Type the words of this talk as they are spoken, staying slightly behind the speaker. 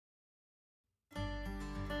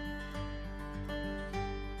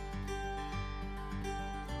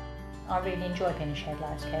I really enjoy being a shared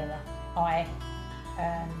lives carer. I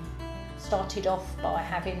started off by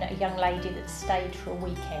having a young lady that stayed for a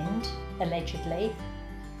weekend, allegedly,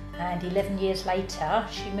 and 11 years later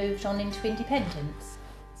she moved on into independence.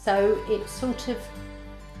 So it sort of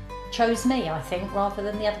chose me, I think, rather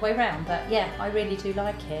than the other way around. But yeah, I really do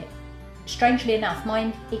like it. Strangely enough,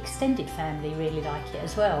 my extended family really like it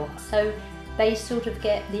as well. So they sort of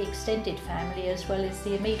get the extended family as well as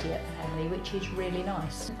the immediate family, which is really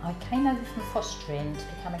nice. I came over from fostering to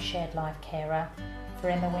become a shared life carer for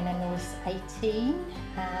Emma when Emma was 18,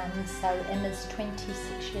 and so Emma's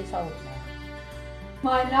 26 years old now.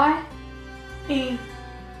 My life is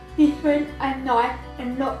different and nice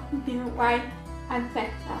in lots of different ways and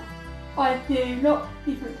better. I do lots of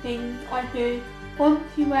different things. I do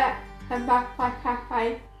volunteer work and back by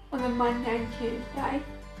cafe on a Monday and Tuesday.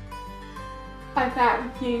 I go out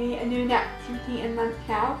with Julie and do an activity and lunch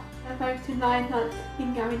out. I go to 9 months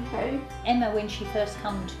in going home. Emma, when she first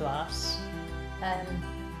came to us,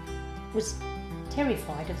 was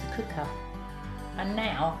terrified of the cooker, and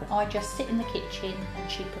now I just sit in the kitchen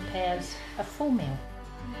and she prepares a full meal,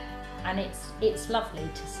 and it's lovely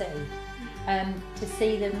to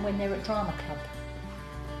see them when they're at drama club,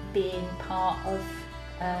 being part of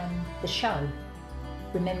the show,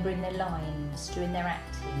 remembering their lines, doing their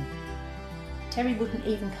acting. Terry wouldn't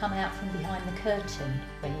even come out from behind the curtain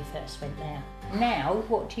when he first went there. Now,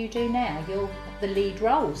 what do you do now? You're the lead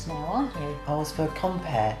roles now, aren't you? I was for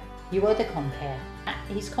compare. You were the compare.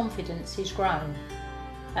 His confidence has grown.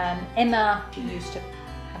 Emma, she used to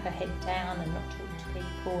have her head down and not talk to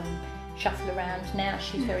people and shuffle around. Now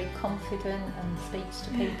she's very confident and speaks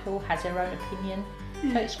to people, has her own opinion.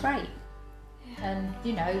 So it's great. And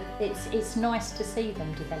you know, it's nice to see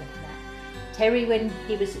them developing that. Terry, when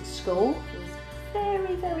he was at school, was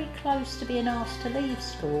very, very close to being asked to leave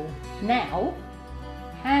school. Now,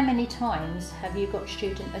 how many times have you got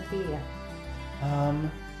Student of the Year?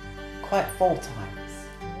 Quite 4 times.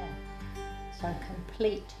 Yeah. So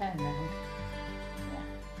complete turnaround.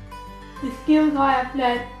 Yeah. The skills I have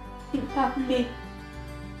learned since I've lived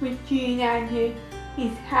with Julie and you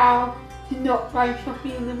is how to not go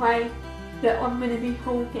shopping in the way that I'm going to be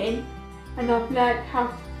pulled in, and I've learned how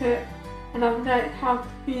to cook, and I've learned how to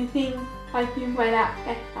do things I do well at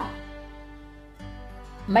better.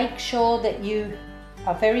 Make sure that you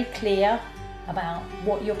are very clear about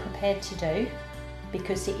what you're prepared to do,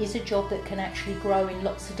 because it is a job that can actually grow in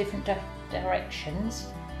lots of different directions.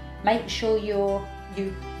 Make sure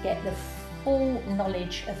you get the full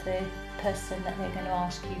knowledge of the person that they're going to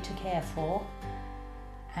ask you to care for,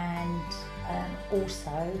 and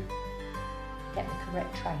also get the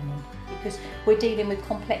correct training, because we're dealing with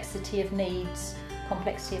complexity of needs,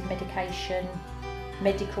 complexity of medication,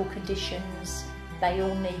 medical conditions. They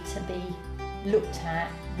all need to be looked at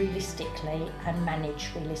realistically and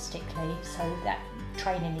managed realistically, so that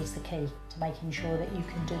training is the key to making sure that you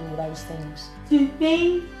can do all those things. To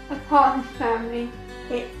be a part of this family,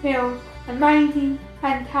 it feels amazing,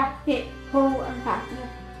 fantastic, cool and fabulous.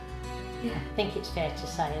 Yeah. I think it's fair to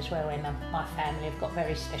say as well, Emma, my family have got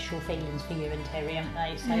very special feelings for you and Terry, haven't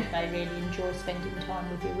they? So they really enjoy spending time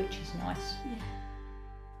with you, which is nice. Yeah.